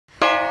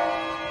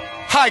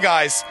Hi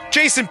guys,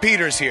 Jason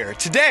Peters here.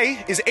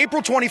 Today is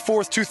April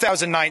 24th,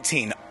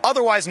 2019,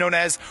 otherwise known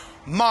as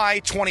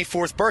my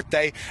 24th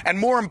birthday, and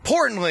more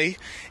importantly,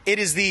 it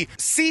is the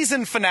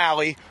season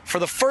finale for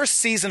the first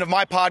season of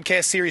my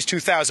podcast series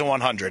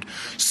 2100.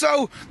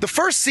 So, the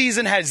first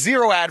season had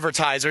 0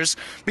 advertisers,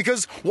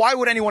 because why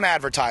would anyone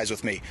advertise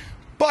with me?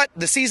 But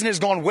the season has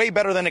gone way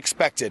better than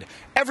expected.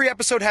 Every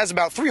episode has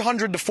about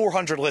 300 to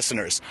 400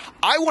 listeners.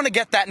 I want to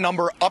get that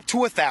number up to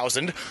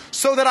 1,000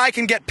 so that I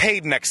can get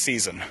paid next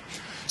season.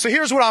 So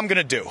here's what I'm going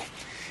to do.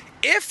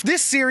 If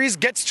this series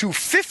gets to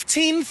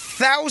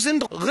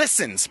 15,000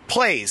 listens,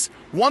 plays,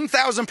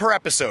 1,000 per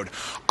episode,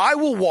 I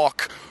will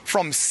walk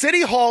from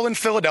City Hall in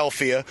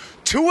Philadelphia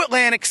to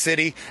Atlantic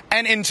City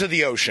and into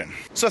the ocean.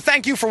 So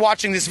thank you for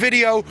watching this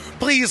video.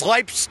 Please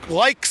like,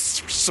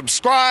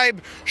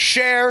 subscribe,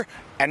 share,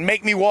 and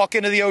make me walk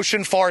into the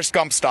ocean Forrest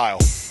Gump style.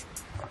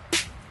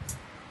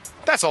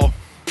 That's all.